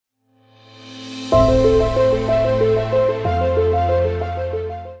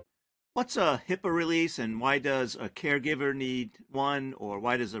What's a HIPAA release and why does a caregiver need one or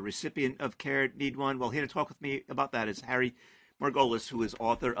why does a recipient of care need one? Well, here to talk with me about that is Harry Margolis, who is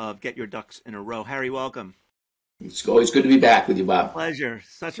author of Get Your Ducks in a Row. Harry, welcome. It's always good to be back with you, Bob. Pleasure.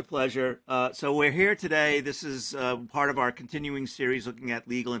 Such a pleasure. So we're here today. This is part of our continuing series looking at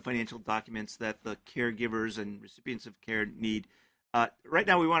legal and financial documents that the caregivers and recipients of care need. Right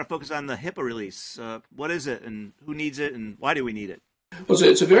now, we want to focus on the HIPAA release. What is it and who needs it and why do we need it? Well, so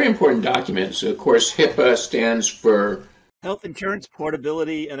it's a very important document. So, of course, HIPAA stands for Health Insurance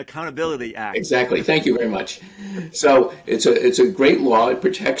Portability and Accountability Act. Exactly. Thank you very much. So it's a great law. It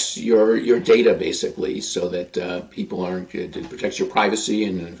protects your data basically, so that people aren't. It protects your privacy,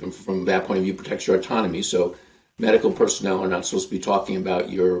 and from that point of view, protects your autonomy. So medical personnel are not supposed to be talking about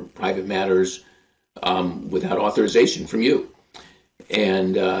your private matters without authorization from you.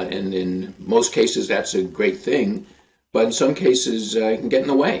 And in most cases, that's a great thing. But in some cases, it can get in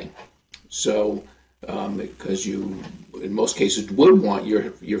the way. So, because you, in most cases, would want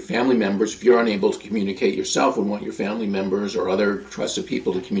your family members, if you're unable to communicate yourself, would want your family members or other trusted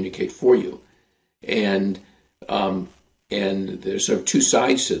people to communicate for you. And there's sort of two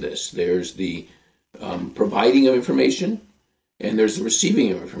sides to this. There's the providing of information, and there's the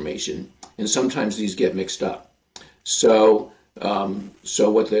receiving of information. And sometimes these get mixed up. So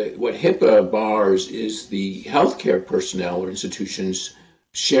what HIPAA bars is the healthcare personnel or institutions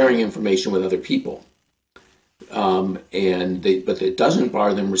sharing information with other people, but it doesn't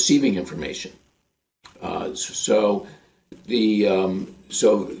bar them receiving information. So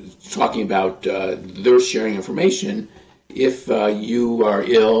talking about their sharing information, if you are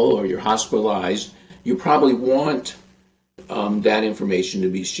ill or you're hospitalized, you probably want that information to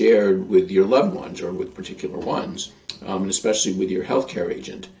be shared with your loved ones or with particular ones. And especially with your healthcare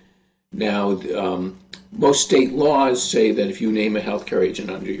agent. Now, most state laws say that if you name a healthcare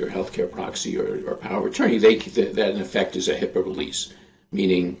agent under your healthcare proxy or power of attorney, that in effect is a HIPAA release,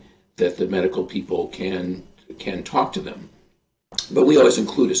 meaning that the medical people can talk to them. But we always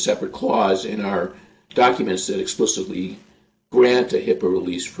include a separate clause in our documents that explicitly grant a HIPAA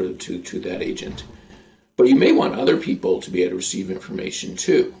release to that agent. But you may want other people to be able to receive information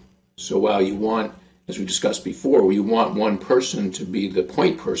too. So while you want, as we discussed before, you want one person to be the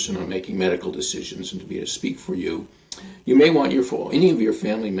point person on making medical decisions and to be able to speak for you, you may want any of your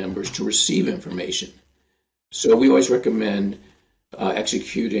family members to receive information. So we always recommend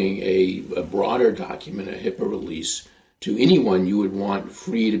executing a broader document, a HIPAA release, to anyone you would want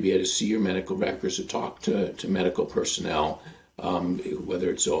free to be able to see your medical records, to talk to medical personnel,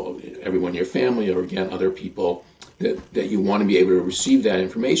 whether it's everyone in your family or, again, other people that you want to be able to receive that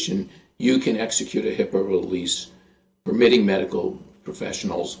information. You can execute a HIPAA release permitting medical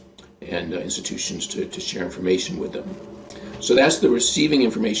professionals and institutions to share information with them. So that's the receiving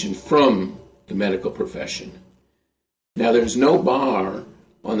information from the medical profession. Now, there's no bar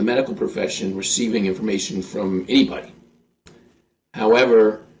on the medical profession receiving information from anybody.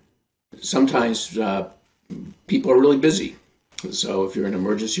 However, sometimes people are really busy. So if you're in an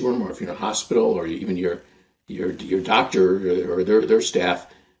emergency room or if you're in a hospital or even your doctor or their staff,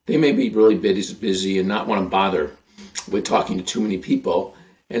 they may be really busy and not want to bother with talking to too many people.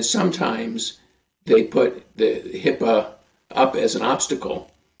 And sometimes they put the HIPAA up as an obstacle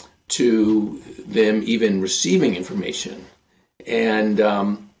to them even receiving information. And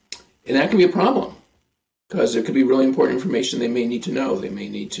that can be a problem because there could be really important information they may need to know. They may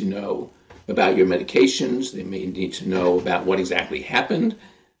need to know about your medications. They may need to know about what exactly happened.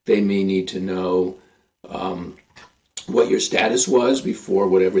 They may need to know what your status was before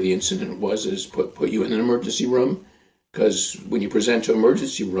whatever the incident was that has put you in an emergency room. Because when you present to an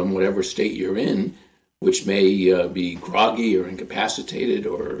emergency room, whatever state you're in, which may be groggy or incapacitated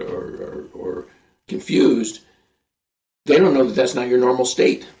or confused, they don't know that that's not your normal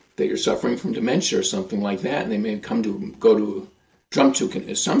state, that you're suffering from dementia or something like that, and they may jump to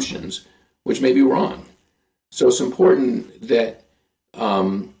assumptions which may be wrong. So it's important that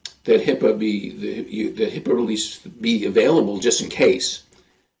that HIPAA the HIPAA release be available just in case.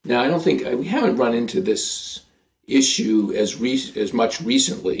 Now, I don't think we haven't run into this issue as much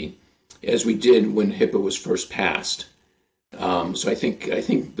recently as we did when HIPAA was first passed. So I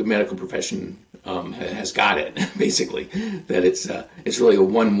think the medical profession has got it basically, that it's really a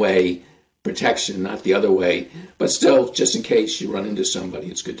one-way protection, not the other way. But still, just in case you run into somebody,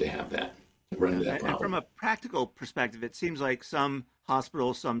 it's good to have that. Run into that problem. And from a practical perspective, it seems like some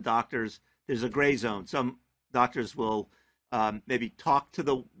hospitals, some doctors, there's a gray zone. Some doctors will maybe talk to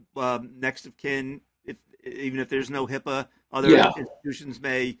the next of kin, even if there's no HIPAA, Other Yeah. institutions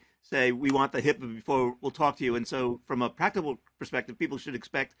may say, we want the HIPAA before we'll talk to you. And so from a practical perspective, people should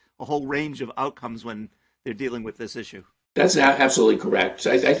expect a whole range of outcomes when they're dealing with this issue. That's absolutely correct.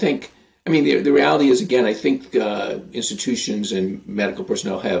 I think, I mean, the reality is, again, I think institutions and medical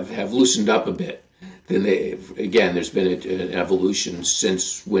personnel have loosened up a bit. Then again, there's been an evolution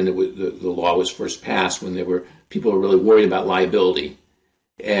since when the law was first passed, when people were really worried about liability.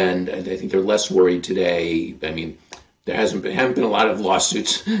 And I think they're less worried today. I mean, there haven't been a lot of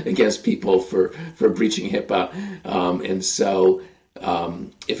lawsuits against people for breaching HIPAA. And so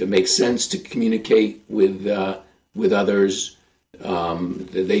if it makes sense to communicate with others,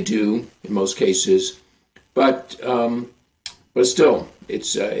 they do in most cases. But still, I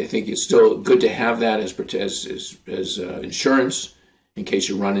think it's still good to have that as insurance in case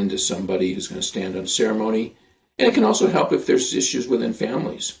you run into somebody who's going to stand on ceremony. And it can also help if there's issues within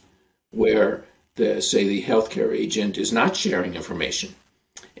families where the healthcare agent is not sharing information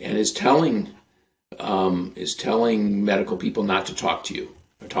and is telling medical people not to talk to you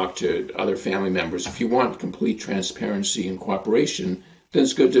or talk to other family members. If you want complete transparency and cooperation, then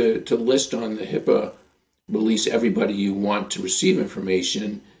it's good to list on the HIPAA release everybody you want to receive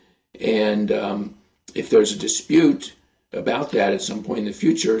information. And if there's a dispute about that at some point in the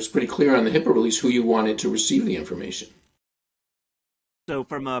future, it's pretty clear on the HIPAA release who you wanted to receive the information. So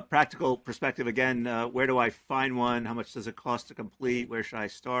from a practical perspective, again, where do I find one? How much does it cost to complete? Where should I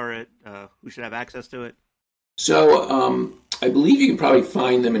store it? Who should have access to it? So I believe you can probably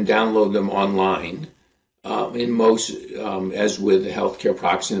find them and download them online. In most, as with the healthcare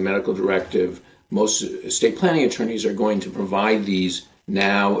proxy and the medical directive, most estate planning attorneys are going to provide these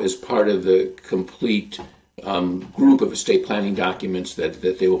now as part of the complete group of estate planning documents that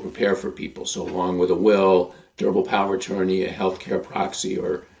they will prepare for people. So along with a will, durable power of attorney, a healthcare proxy,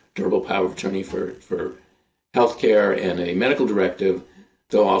 or durable power of attorney for healthcare, and a medical directive,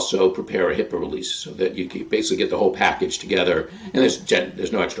 they'll also prepare a HIPAA release so that you can basically get the whole package together. And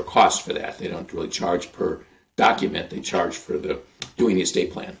there's no extra cost for that. They don't really charge per document. They charge for doing the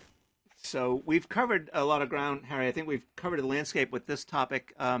estate plan. So we've covered a lot of ground, Harry. I think we've covered the landscape with this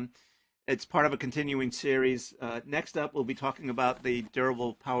topic. It's part of a continuing series. Next up, we'll be talking about the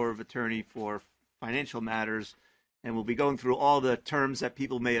durable power of attorney for financial matters, and we'll be going through all the terms that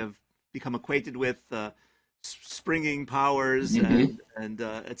people may have become acquainted with, springing powers, and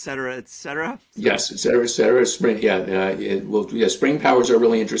et cetera, et cetera. Yes, et cetera, et cetera. Spring powers are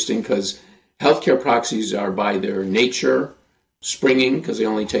really interesting because healthcare proxies are by their nature springing because they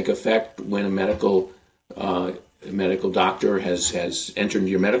only take effect when a medical doctor has entered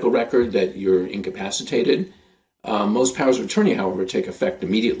your medical record that you're incapacitated. Most powers of attorney, however, take effect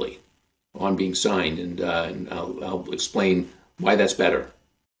immediately on being signed, and I'll explain why that's better.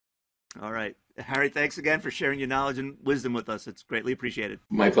 All right. Harry, thanks again for sharing your knowledge and wisdom with us. It's greatly appreciated.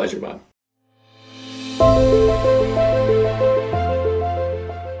 My pleasure, Bob.